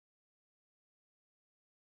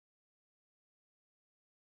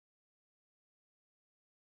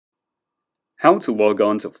How to log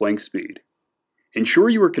on to FlankSpeed. Ensure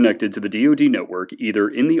you are connected to the DoD network either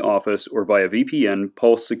in the office or via VPN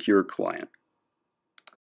Pulse Secure Client.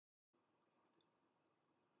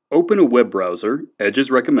 Open a web browser, Edge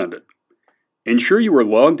is recommended. Ensure you are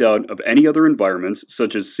logged out of any other environments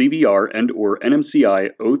such as CVR and/or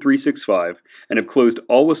NMCI 0365 and have closed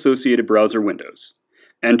all associated browser windows.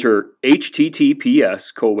 Enter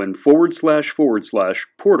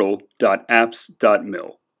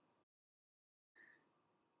https://portal.apps.mil.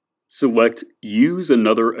 Select Use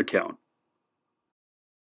Another Account.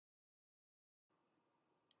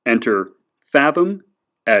 Enter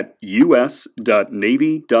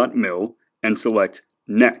fathom@us.navy.mil and select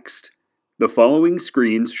Next. The following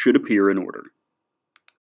screens should appear in order.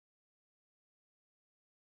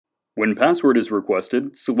 When password is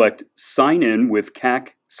requested, select Sign in with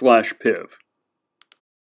CAC/PIV.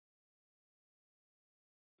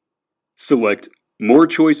 Select More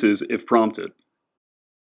choices if prompted.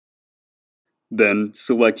 Then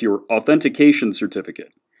select your authentication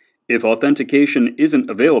certificate. If authentication isn't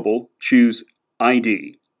available, choose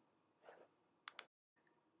ID.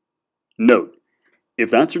 Note: if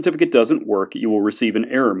that certificate doesn't work, you will receive an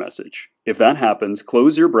error message. If that happens,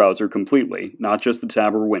 close your browser completely, not just the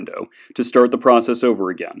tab or window, to start the process over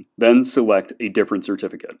again. Then select a different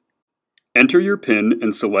certificate. Enter your PIN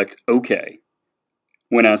and select OK.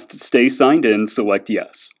 When asked to stay signed in, select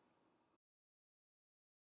Yes.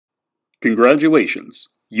 Congratulations!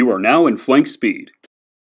 You are now in FlankSpeed.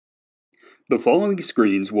 The following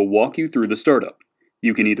screens will walk you through the startup.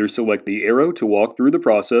 You can either select the arrow to walk through the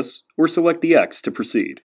process, or select the X to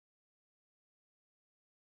proceed.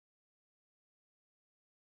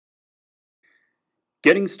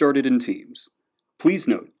 Getting started in Teams. Please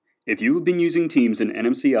note, if you have been using Teams in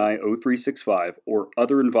NMCI 0365 or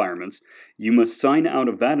other environments, you must sign out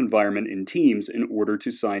of that environment in Teams in order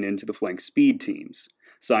to sign into the FlankSpeed Teams.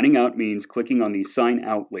 Signing out means clicking on the Sign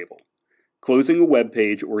Out label. Closing a web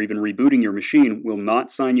page or even rebooting your machine will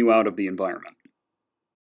not sign you out of the environment.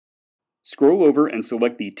 Scroll over and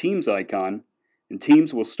select the Teams icon, and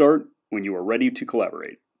Teams will start when you are ready to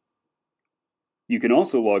collaborate. You can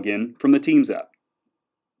also log in from the Teams app.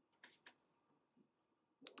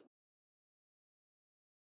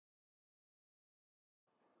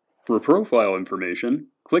 For profile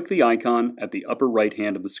information, click the icon at the upper right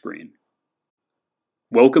hand of the screen.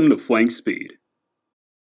 Welcome to FlankSpeed.